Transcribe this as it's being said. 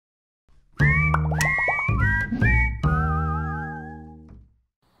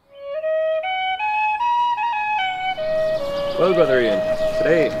Brother Ian.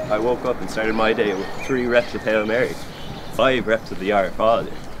 Today I woke up and started my day with 3 reps of Hail Mary, 5 reps of the Our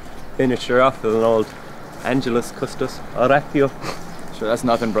Father. Finished her off with an old Angelus Custos Oratio. Sure, that's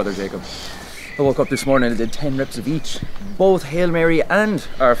nothing, Brother Jacob. I woke up this morning and did 10 reps of each, both Hail Mary and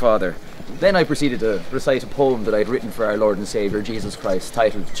Our Father. Then I proceeded to recite a poem that I'd written for our Lord and Saviour Jesus Christ,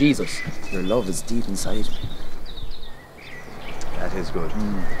 titled Jesus, Your Love is Deep Inside Me. That is good.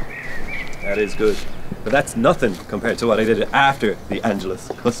 That is good. But that's nothing compared to what I did after the Angelus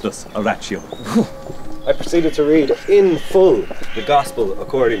Custos Oratio. I proceeded to read in full the Gospel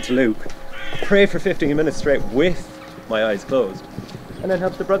according to Luke, pray for 15 minutes straight with my eyes closed, and then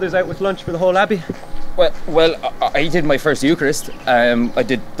help the brothers out with lunch for the whole abbey. Well, I did my first Eucharist. I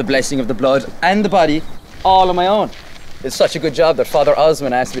did the blessing of the blood and the body all on my own. It's such a good job that Father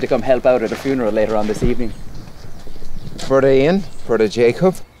Osman asked me to come help out at a funeral later on this evening. Brother Ian, Brother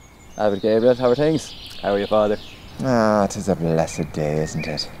Jacob. Abbot Gabriel, how are things? How are you, Father? Ah, it is a blessed day, isn't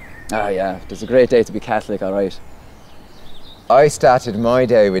it? Ah, yeah, it's a great day to be Catholic, all right. I started my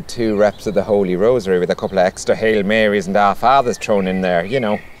day with 2 reps of the Holy Rosary with a couple of extra Hail Marys and Our Fathers thrown in there, you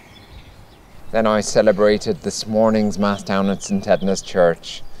know. Then I celebrated this morning's Mass down at St Edna's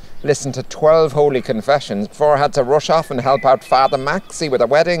Church. Listened to 12 Holy Confessions before I had to rush off and help out Father Maxie with a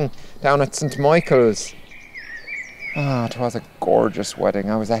wedding down at St Michael's. Ah, it was a gorgeous wedding.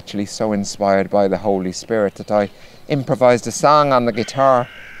 I was actually so inspired by the Holy Spirit that I improvised a song on the guitar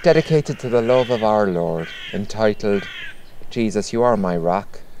dedicated to the love of our Lord, entitled, Jesus, You Are My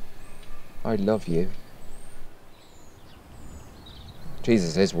Rock. I love you.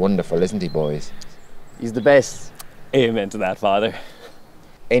 Jesus is wonderful, isn't he, boys? He's the best. Amen to that, Father.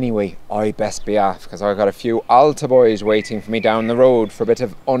 Anyway, I best be off, because I've got a few altar boys waiting for me down the road for a bit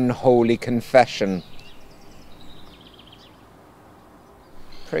of unholy confession.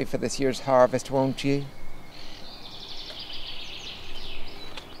 Pray for this year's harvest, won't you?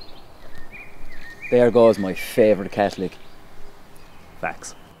 There goes my favourite Catholic.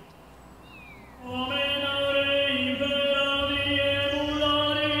 Facts.